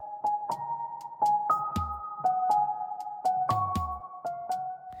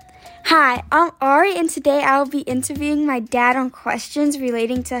Hi, I'm Ari, and today I'll be interviewing my dad on questions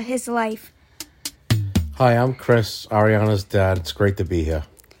relating to his life. Hi, I'm Chris, Ariana's dad. It's great to be here.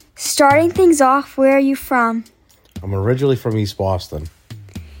 Starting things off, where are you from? I'm originally from East Boston.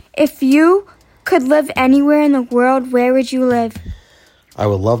 If you could live anywhere in the world, where would you live? I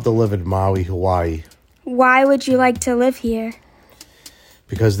would love to live in Maui, Hawaii, Why would you like to live here?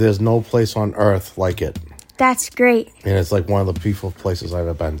 because there's no place on earth like it. That's great. And it's like one of the beautiful places I've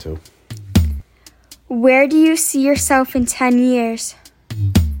ever been to. Where do you see yourself in 10 years?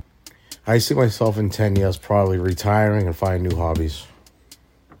 I see myself in 10 years probably retiring and finding new hobbies.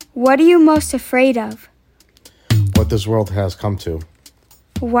 What are you most afraid of? What this world has come to.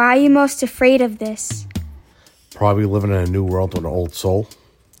 Why are you most afraid of this? Probably living in a new world with an old soul.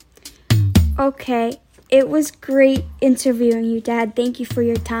 Okay, it was great interviewing you, Dad. Thank you for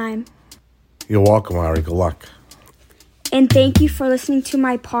your time. You're welcome, Ari. Good luck. And thank you for listening to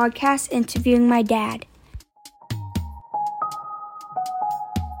my podcast, Interviewing My Dad.